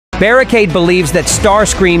Barricade believes that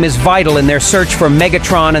Starscream is vital in their search for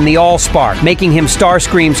Megatron and the Allspark, making him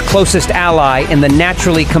Starscream's closest ally in the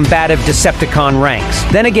naturally combative Decepticon ranks.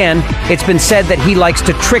 Then again, it's been said that he likes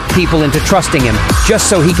to trick people into trusting him, just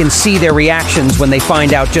so he can see their reactions when they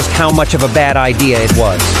find out just how much of a bad idea it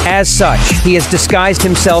was. As such, he has disguised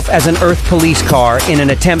himself as an Earth police car in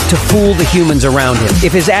an attempt to fool the humans around him.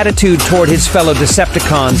 If his attitude toward his fellow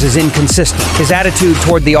Decepticons is inconsistent, his attitude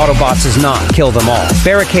toward the Autobots is not. Kill them all.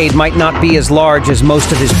 Barricade might not be as large as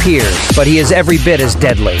most of his peers, but he is every bit as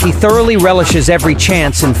deadly. He thoroughly relishes every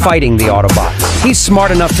chance in fighting the Autobots. He's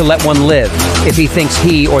smart enough to let one live if he thinks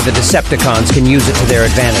he or the Decepticons can use it to their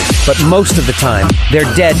advantage. But most of the time,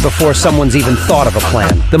 they're dead before someone's even thought of a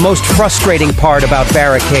plan. The most frustrating part about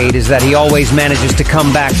Barricade is that he always manages to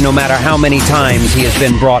come back no matter how many times he has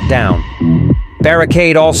been brought down.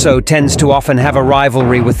 Barricade also tends to often have a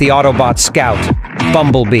rivalry with the Autobot scout,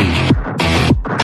 Bumblebee.